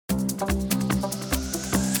Today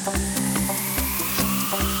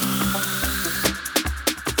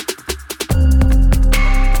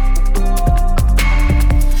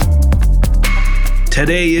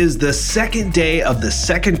is the second day of the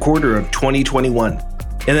second quarter of 2021.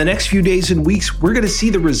 In the next few days and weeks, we're going to see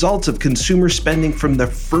the results of consumer spending from the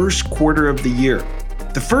first quarter of the year.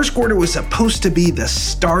 The first quarter was supposed to be the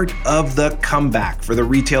start of the comeback for the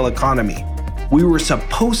retail economy. We were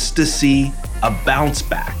supposed to see a bounce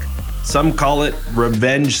back. Some call it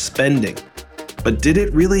revenge spending. But did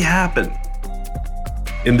it really happen?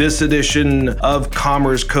 In this edition of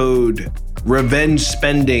Commerce Code, revenge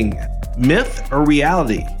spending, myth or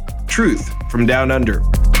reality? Truth from Down Under.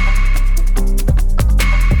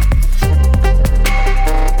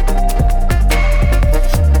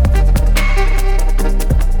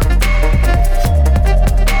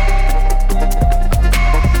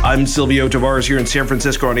 I'm Silvio Tavares here in San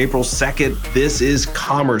Francisco on April 2nd. This is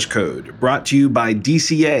Commerce Code, brought to you by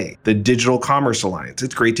DCA, the Digital Commerce Alliance.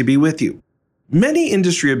 It's great to be with you. Many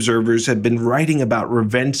industry observers have been writing about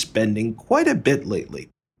revenge spending quite a bit lately.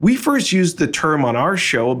 We first used the term on our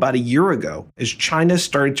show about a year ago as China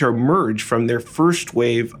started to emerge from their first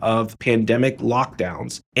wave of pandemic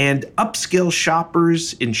lockdowns, and upscale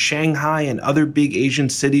shoppers in Shanghai and other big Asian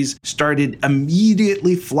cities started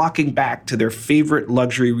immediately flocking back to their favorite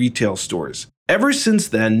luxury retail stores. Ever since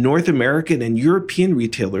then, North American and European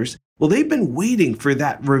retailers, they've been waiting for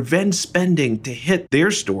that revenge spending to hit their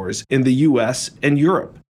stores in the US and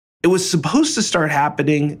Europe. It was supposed to start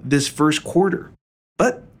happening this first quarter.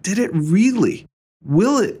 But did it really?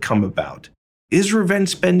 Will it come about? Is revenge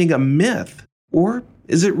spending a myth, or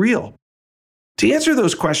is it real? To answer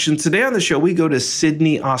those questions, today on the show, we go to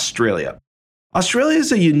Sydney, Australia. Australia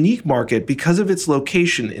is a unique market because of its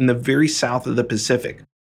location in the very south of the Pacific.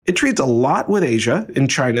 It trades a lot with Asia, and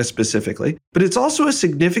China specifically, but it's also a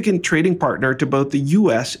significant trading partner to both the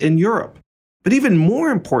US and Europe. But even more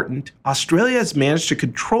important, Australia has managed to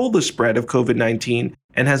control the spread of COVID-19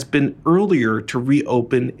 and has been earlier to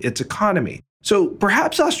reopen its economy. So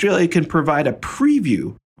perhaps Australia can provide a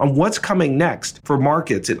preview on what's coming next for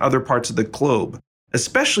markets in other parts of the globe,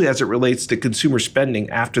 especially as it relates to consumer spending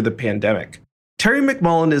after the pandemic. Terry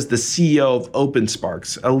McMullen is the CEO of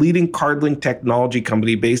OpenSparks, a leading card-linked technology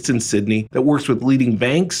company based in Sydney that works with leading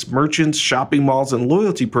banks, merchants, shopping malls, and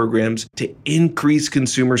loyalty programs to increase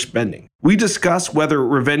consumer spending. We discuss whether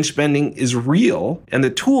revenge spending is real and the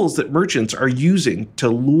tools that merchants are using to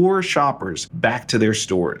lure shoppers back to their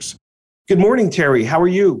stores. Good morning, Terry. How are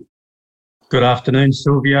you? Good afternoon,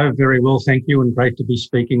 Silvio. Very well, thank you, and great to be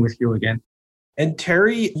speaking with you again. And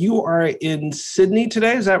Terry, you are in Sydney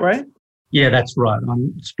today, is that right? Yeah, that's right.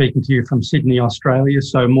 I'm speaking to you from Sydney, Australia.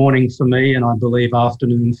 So morning for me, and I believe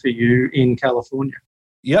afternoon for you in California.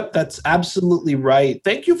 Yep, that's absolutely right.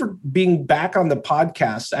 Thank you for being back on the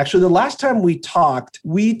podcast. Actually, the last time we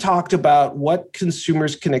talked about what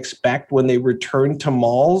consumers can expect when they return to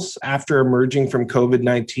malls after emerging from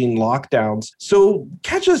COVID-19 lockdowns. So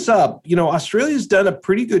catch us up. Australia's done a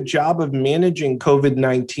pretty good job of managing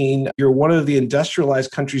COVID-19. You're one of the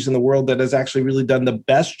industrialized countries in the world that has actually really done the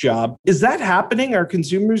best job. Is that happening? Are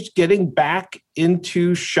consumers getting back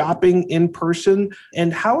into shopping in person?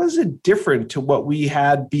 And how is it different to what we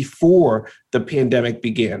had before the pandemic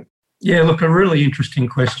began? Yeah, look, a really interesting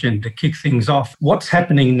question to kick things off. What's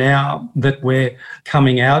happening now that we're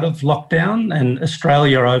coming out of lockdown, and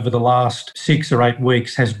Australia over the last 6 or 8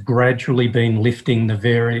 weeks has gradually been lifting the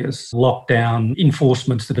various lockdown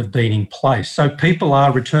enforcements that have been in place. So people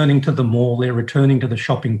are returning to the mall, they're returning to the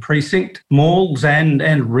shopping precinct. Malls and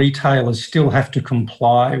retailers still have to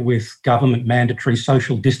comply with government mandatory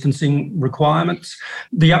social distancing requirements.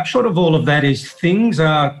 The upshot of all of that is things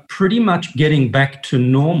are pretty much getting back to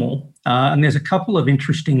normal. And there's a couple of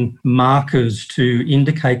interesting markers to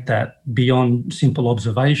indicate that beyond simple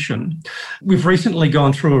observation. We've recently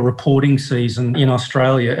gone through a reporting season in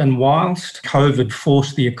Australia, and whilst COVID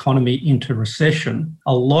forced the economy into recession,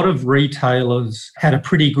 a lot of retailers had a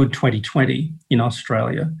pretty good 2020 in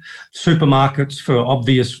Australia. Supermarkets for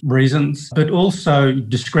obvious reasons, but also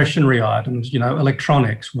discretionary items,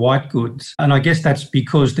 electronics, white goods. And I guess that's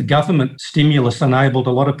because the government stimulus enabled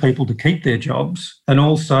a lot of people to keep their jobs, and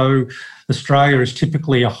also Australia is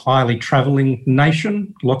typically a highly travelling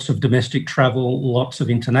nation, lots of domestic travel, lots of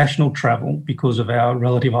international travel because of our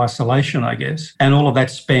relative isolation, I guess. And all of that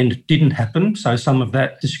spend didn't happen. So some of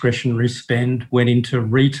that discretionary spend went into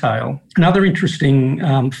retail. Another interesting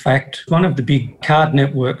fact, one of the big card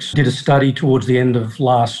networks did a study towards the end of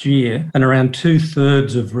last year, and around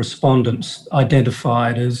 2/3 of respondents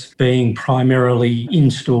identified as being primarily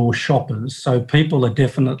in-store shoppers. So people are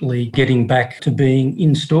definitely getting back to being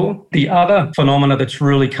in-store. The other phenomena that's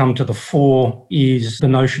really come to the fore is the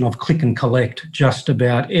notion of click and collect. Just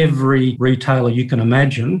about every retailer you can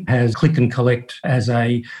imagine has click and collect as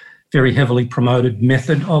a very heavily promoted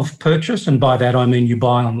method of purchase. And by that, I mean you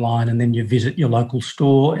buy online and then you visit your local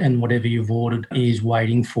store and whatever you've ordered is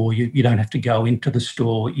waiting for you. You don't have to go into the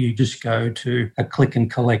store. You just go to a click and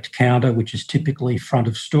collect counter, which is typically front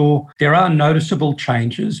of store. There are noticeable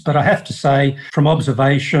changes, but I have to say from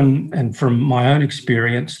observation and from my own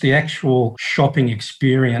experience, the actual shopping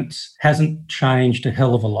experience hasn't changed a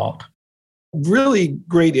hell of a lot. Really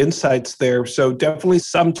great insights there. So definitely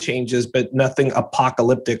some changes, but nothing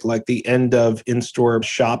apocalyptic like the end of in-store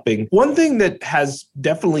shopping. One thing that has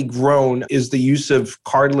definitely grown is the use of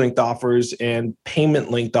card-linked offers and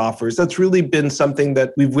payment-linked offers. That's really been something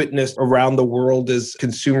that we've witnessed around the world as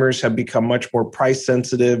consumers have become much more price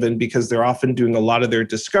sensitive, and because they're often doing a lot of their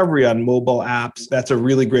discovery on mobile apps, that's a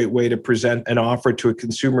really great way to present an offer to a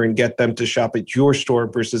consumer and get them to shop at your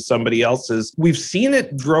store versus somebody else's. We've seen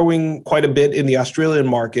it growing quite a bit in the Australian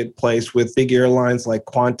marketplace with big airlines like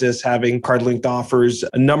Qantas having card-linked offers,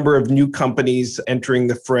 a number of new companies entering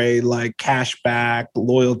the fray like Cashback,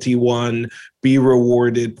 Loyalty One, Be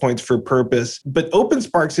Rewarded, Points for Purpose. But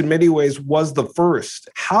OpenSparks in many ways was the first.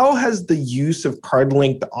 How has the use of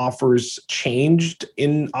card-linked offers changed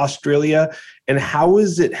in Australia? And how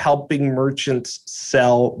is it helping merchants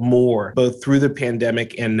sell more, both through the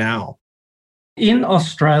pandemic and now? In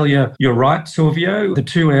Australia, you're right, Silvio, the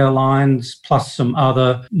two airlines plus some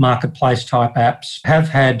other marketplace type apps have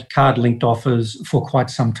had card-linked offers for quite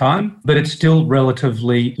some time, but it's still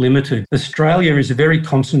relatively limited. Australia is a very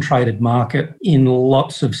concentrated market in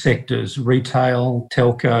lots of sectors, retail,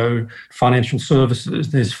 telco, financial services.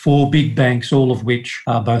 There's 4 big banks, all of which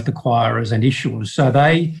are both acquirers and issuers. So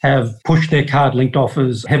they have pushed their card-linked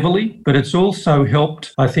offers heavily, but it's also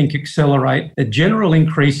helped, I think, accelerate a general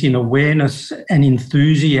increase in awareness and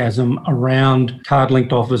enthusiasm around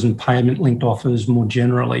card-linked offers and payment-linked offers more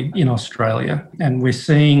generally in Australia. And we're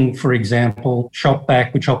seeing, for example,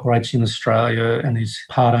 Shopback, which operates in Australia and is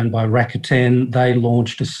part owned by Rakuten, they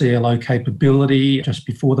launched a CLO capability just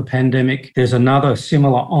before the pandemic. There's another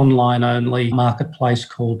similar online-only marketplace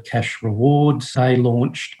called Cash Rewards. They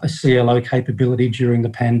launched a CLO capability during the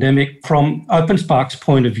pandemic. From OpenSparks'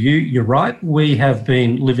 point of view, you're right, we have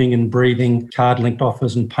been living and breathing card-linked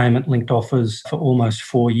offers and payment-linked offers for almost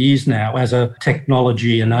 4 years now as a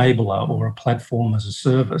technology enabler or a platform as a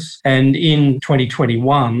service. And in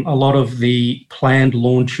 2021, a lot of the planned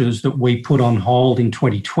launches that we put on hold in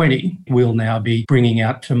 2020 will now be bringing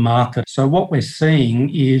out to market. So what we're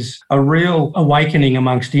seeing is a real awakening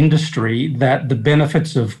amongst industry that the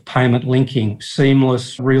benefits of payment linking,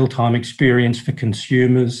 seamless real-time experience for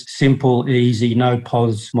consumers, simple, easy, no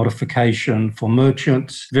POS modification for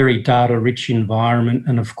merchants, very data-rich environment,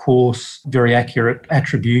 and of course, very accurate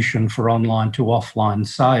attribution for online to offline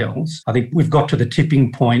sales. I think we've got to the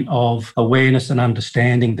tipping point of awareness and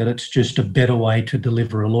understanding that it's just a better way to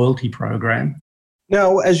deliver a loyalty program.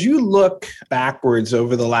 Now, as you look backwards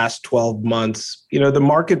over the last 12 months, the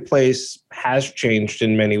marketplace has changed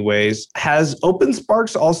in many ways. Has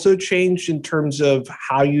OpenSparks also changed in terms of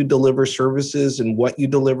how you deliver services and what you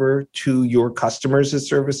deliver to your customers as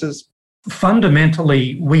services?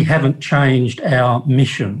 Fundamentally, we haven't changed our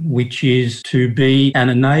mission, which is to be an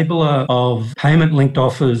enabler of payment-linked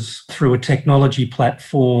offers through a technology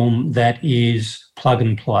platform that is plug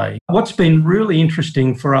and play. What's been really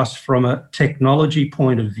interesting for us from a technology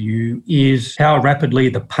point of view is how rapidly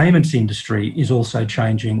the payments industry is also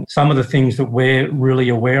changing. Some of the things that we're really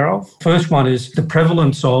aware of. First one is the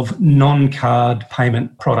prevalence of non-card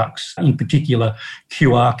payment products, in particular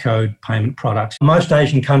QR code payment products. Most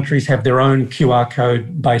Asian countries have their own QR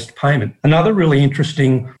code-based payment. Another really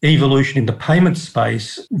interesting evolution in the payment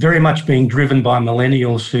space, very much being driven by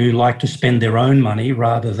millennials who like to spend their own money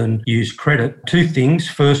rather than use credit. Two things.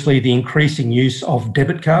 Firstly, the increasing use of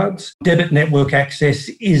debit cards. Debit network access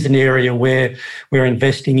is an area where we're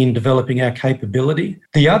investing in developing our capability.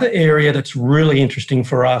 The other area that's really interesting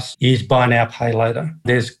for us is buy now, pay later.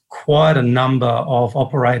 There's quite a number of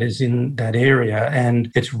operators in that area,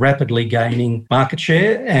 and it's rapidly gaining market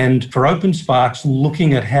share. And for OpenSparks,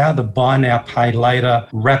 looking at how the buy now, pay later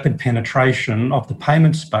rapid penetration of the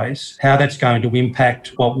payment space, how that's going to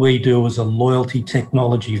impact what we do as a loyalty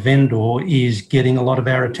technology vendor is getting a lot of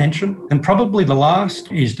our attention. And probably the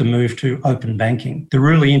last is the move to open banking. The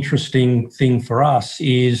really interesting thing for us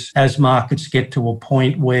is as markets get to a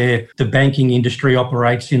point where the banking industry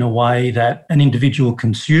operates in a way that an individual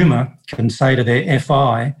consumer can say to their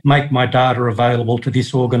FI, make my data available to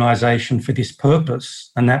this organisation for this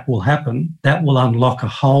purpose, and that will happen, that will unlock a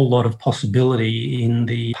whole lot of possibility in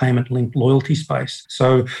the payment-linked loyalty space.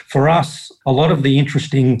 So for us, a lot of the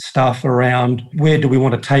interesting stuff around where do we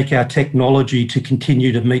want to take our technology to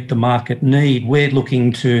continue to meet the market need, we're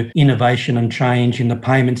looking to innovation and change in the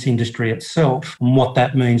payments industry itself and what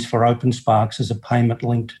that means for OpenSparks as a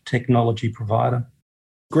payment-linked technology provider.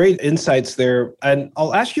 Great insights there. And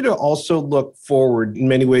I'll ask you to also look forward. In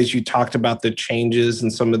many ways, you talked about the changes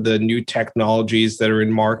and some of the new technologies that are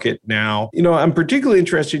in market now. I'm particularly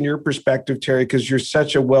interested in your perspective, Terry, because you're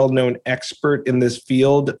such a well-known expert in this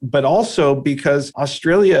field, but also because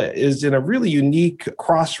Australia is in a really unique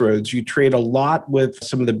crossroads. You trade a lot with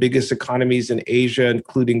some of the biggest economies in Asia,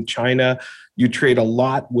 including China. You trade a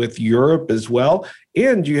lot with Europe as well.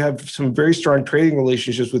 And you have some very strong trading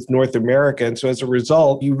relationships with North America. And so as a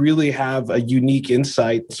result, you really have a unique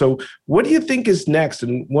insight. So what do you think is next?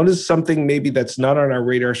 And what is something maybe that's not on our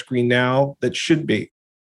radar screen now that should be?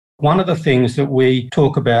 One of the things that we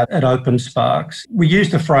talk about at OpenSparks, we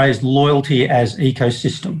use the phrase loyalty as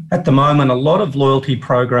ecosystem. At the moment, a lot of loyalty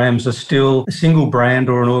programs are still a single brand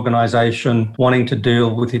or an organisation wanting to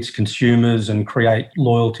deal with its consumers and create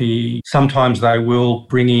loyalty. Sometimes they will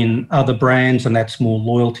bring in other brands, and that's more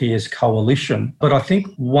loyalty as coalition. But I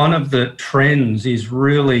think one of the trends is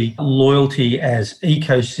really loyalty as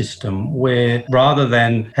ecosystem, where rather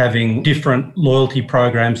than having different loyalty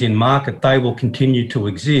programs in market, they will continue to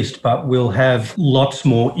exist, but we'll have lots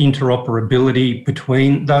more interoperability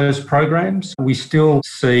between those programs. We still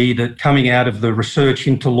see that coming out of the research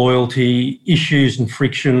into loyalty, issues and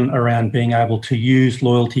friction around being able to use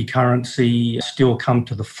loyalty currency still come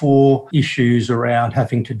to the fore, issues around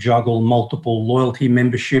having to juggle multiple loyalty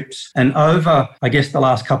memberships. And over, I guess, the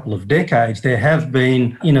last couple of decades, there have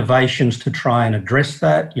been innovations to try and address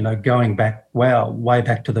that, going back, way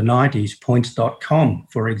back to the 90s. Points.com,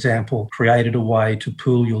 for example, created a way to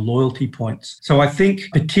pool your loyalty points. So I think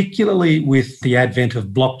particularly with the advent of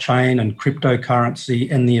blockchain and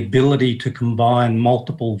cryptocurrency and the ability to combine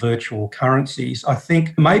multiple virtual currencies, I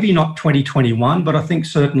think maybe not 2021, but I think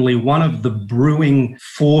certainly one of the brewing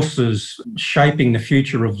forces shaping the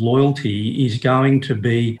future of loyalty is going to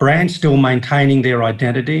be brands still maintaining their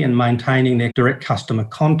identity and maintaining their direct customer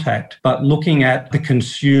contact, but looking at the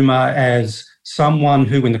consumer as someone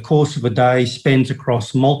who in the course of a day spends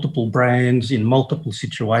across multiple brands in multiple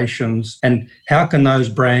situations, and how can those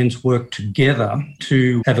brands work together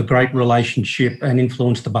to have a great relationship and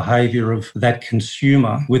influence the behaviour of that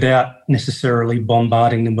consumer without necessarily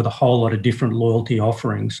bombarding them with a whole lot of different loyalty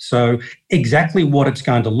offerings. So exactly what it's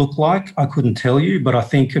going to look like, I couldn't tell you, but I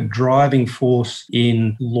think a driving force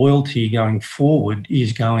in loyalty going forward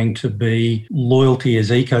is going to be loyalty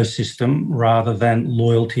as ecosystem rather than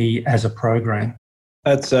loyalty as a program.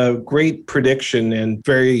 That's a great prediction and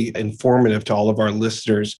very informative to all of our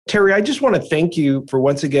listeners. Terry, I just want to thank you for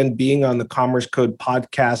once again being on the Commerce Code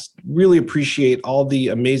podcast. Really appreciate all the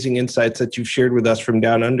amazing insights that you've shared with us from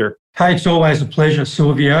down under. Hey, it's always a pleasure,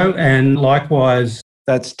 Silvio, and likewise.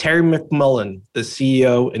 That's Terry McMullen, the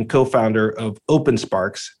CEO and co-founder of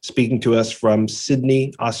OpenSparks, speaking to us from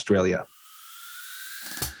Sydney, Australia.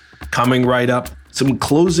 Coming right up, some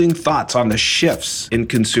closing thoughts on the shifts in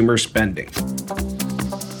consumer spending.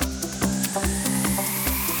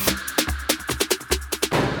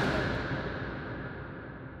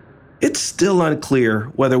 It's still unclear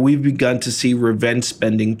whether we've begun to see revenge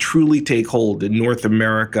spending truly take hold in North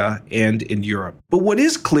America and in Europe. But what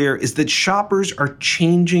is clear is that shoppers are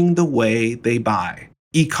changing the way they buy.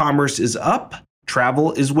 E-commerce is up,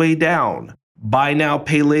 travel is way down. Buy now,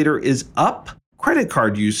 pay later is up, credit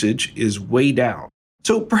card usage is way down.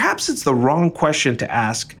 So perhaps it's the wrong question to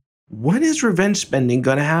ask, when is revenge spending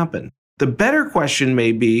going to happen? The better question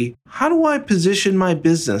may be, how do I position my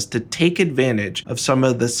business to take advantage of some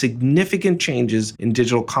of the significant changes in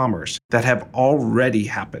digital commerce that have already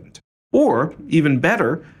happened? Or, even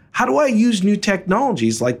better, how do I use new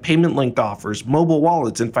technologies like payment-linked offers, mobile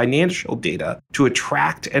wallets, and financial data to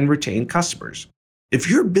attract and retain customers? If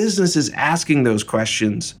your business is asking those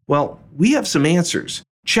questions, well, we have some answers.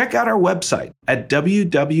 Check out our website at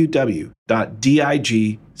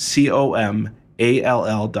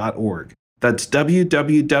www.digcomall.org. That's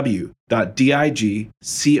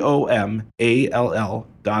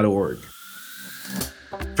www.digcomall.org.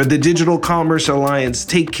 For the Digital Commerce Alliance,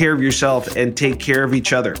 take care of yourself and take care of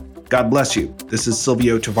each other. God bless you. This is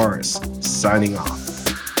Silvio Tavares, signing off.